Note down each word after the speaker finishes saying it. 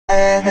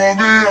I'm on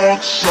the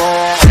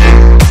outside.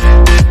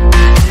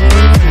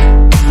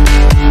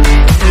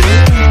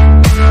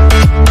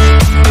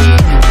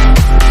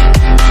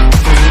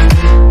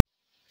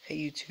 Hey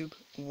YouTube,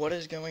 what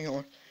is going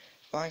on?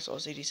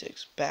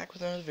 FlyingSauce86 back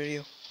with another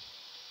video,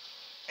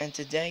 and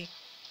today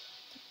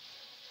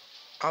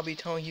I'll be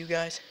telling you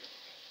guys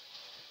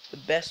the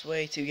best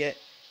way to get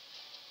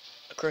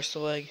a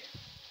crystal egg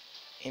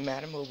in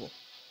Madden Mobile.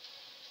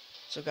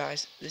 So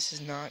guys, this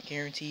is not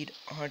guaranteed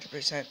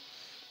 100%,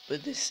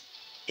 but this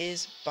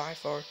is by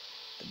far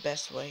the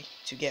best way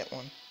to get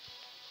one.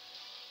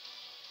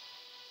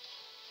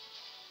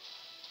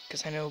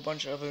 Because I know a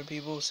bunch of other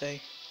people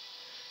say,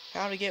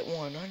 how to get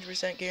one,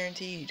 100%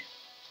 guaranteed.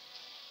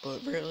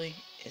 But really,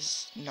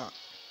 it's not.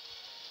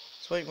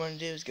 So what you want to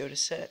do is go to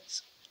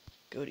sets,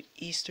 go to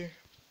Easter,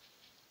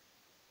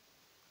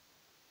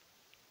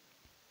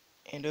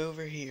 and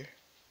over here,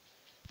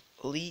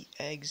 elite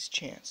eggs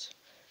chance.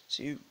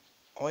 So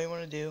all you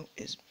want to do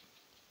is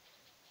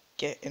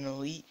get an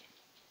elite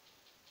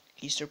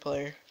Easter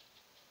player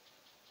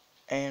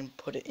and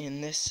put it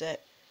in this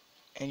set,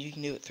 and you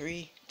can do it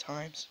 3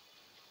 times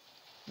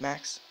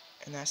max,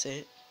 and that's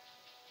it.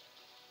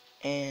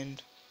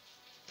 And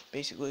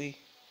basically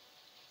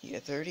you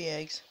get 30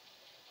 eggs,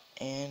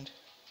 and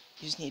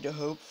you just need to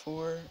hope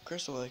for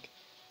crystal egg,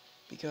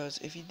 because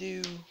if you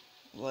do,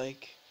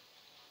 like,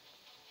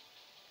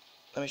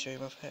 let me show you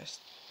real fast.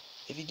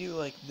 If you do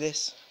like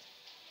this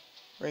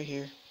right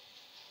here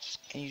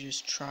and you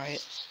just try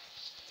it,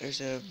 there's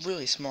a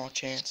really small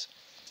chance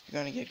you're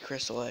gonna get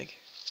crystal egg,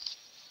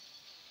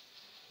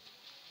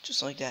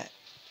 just like that.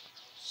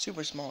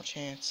 Super small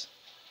chance,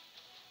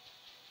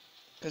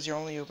 because you're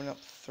only opening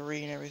up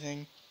 3 and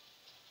everything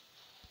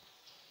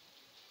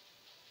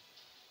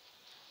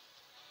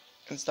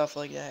and stuff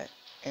like that.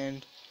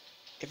 And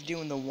if you're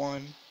doing the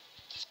 1,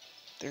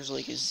 there's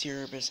like a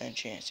 0%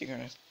 chance you're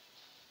gonna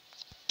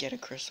get a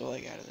crystal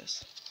egg out of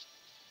this.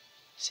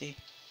 See?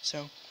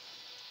 So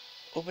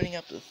opening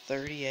up the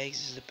 30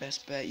 eggs is the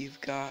best bet you've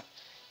got.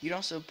 You can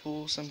also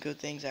pull some good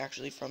things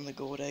actually from the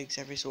gold eggs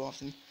every so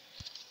often.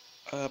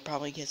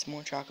 Probably get some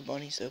more chocolate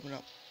bunnies to open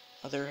up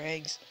other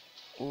eggs,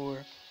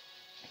 or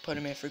put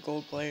them in for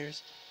gold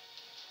players,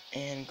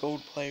 and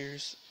gold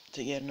players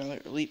to get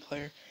another elite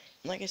player.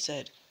 And like I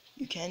said,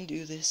 you can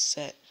do this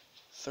set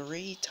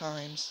 3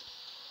 times.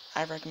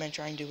 I recommend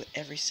trying to do it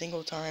every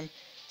single time,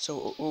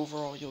 so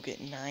overall you'll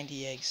get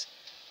 90 eggs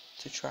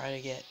to try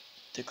to get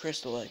the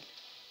crystal egg.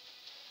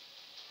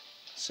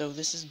 So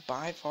this is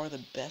by far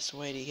the best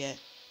way to get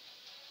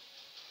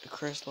a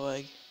crystal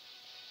egg,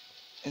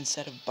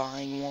 instead of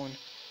buying one,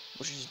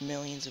 which is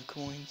millions of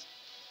coins,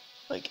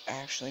 like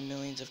actually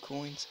millions of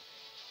coins.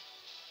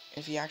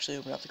 If you actually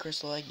open up the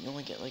crystal egg, you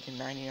only get like a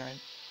 99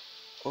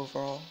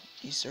 overall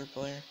Easter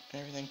player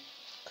and everything,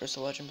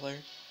 crystal legend player.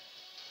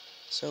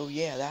 So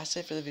yeah, that's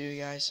it for the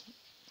video, guys.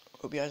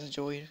 Hope you guys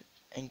enjoyed,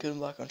 and good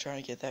luck on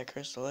trying to get that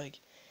crystal egg.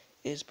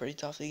 It is pretty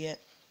tough to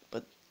get,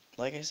 but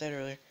like I said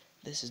earlier,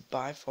 this is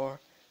by far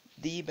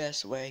the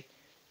best way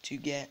to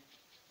get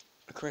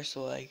a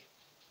crystal egg,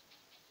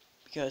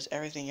 because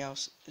everything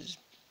else is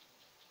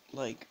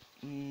like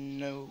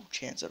no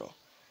chance at all.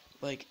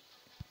 Like,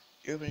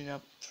 you're opening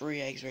up 3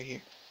 eggs right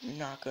here, you're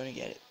not gonna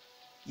get it.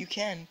 You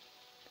can,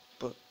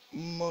 but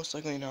most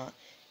likely not.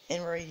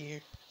 And right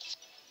here,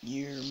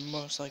 you're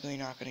most likely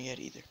not gonna get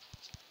either.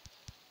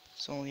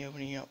 It's only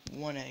opening up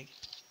 1 egg,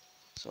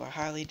 so I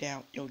highly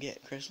doubt you'll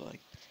get crystal egg.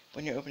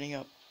 When you're opening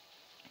up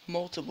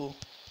multiple,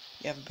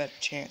 you have a better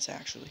chance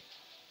actually.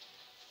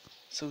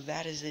 So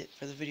that is it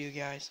for the video,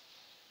 guys.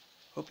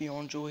 Hope you all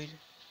enjoyed.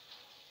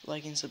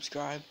 Like and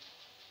subscribe.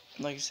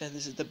 And like I said,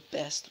 this is the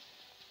best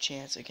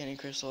chance at getting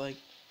crystal egg.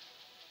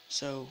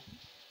 So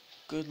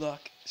good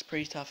luck. It's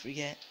pretty tough to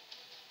get,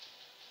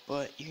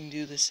 but you can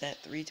do this set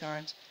 3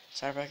 times.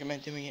 So I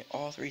recommend doing it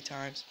all 3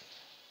 times.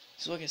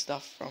 Just look at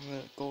stuff from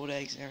the gold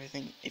eggs and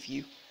everything. If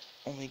you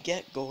only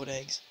get gold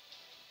eggs,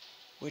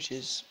 which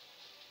is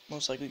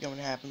most likely going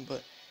to happen,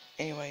 but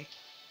anyway,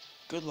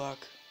 good luck.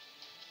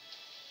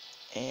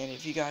 And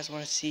if you guys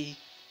want to see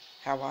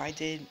how I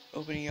did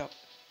opening up,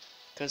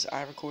 because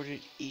I recorded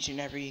each and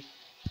every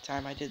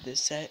time I did this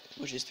set,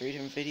 which is 3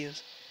 different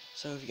videos,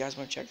 so if you guys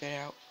want to check that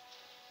out,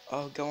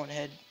 go on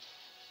ahead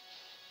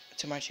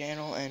to my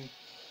channel and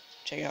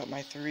check out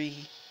my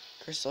 3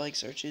 crystal egg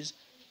searches.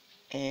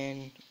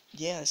 And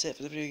yeah, that's it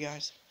for the video,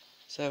 guys.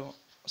 So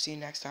I'll see you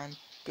next time.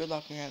 Good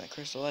luck on that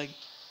crystal egg.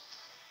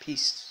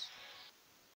 Peace.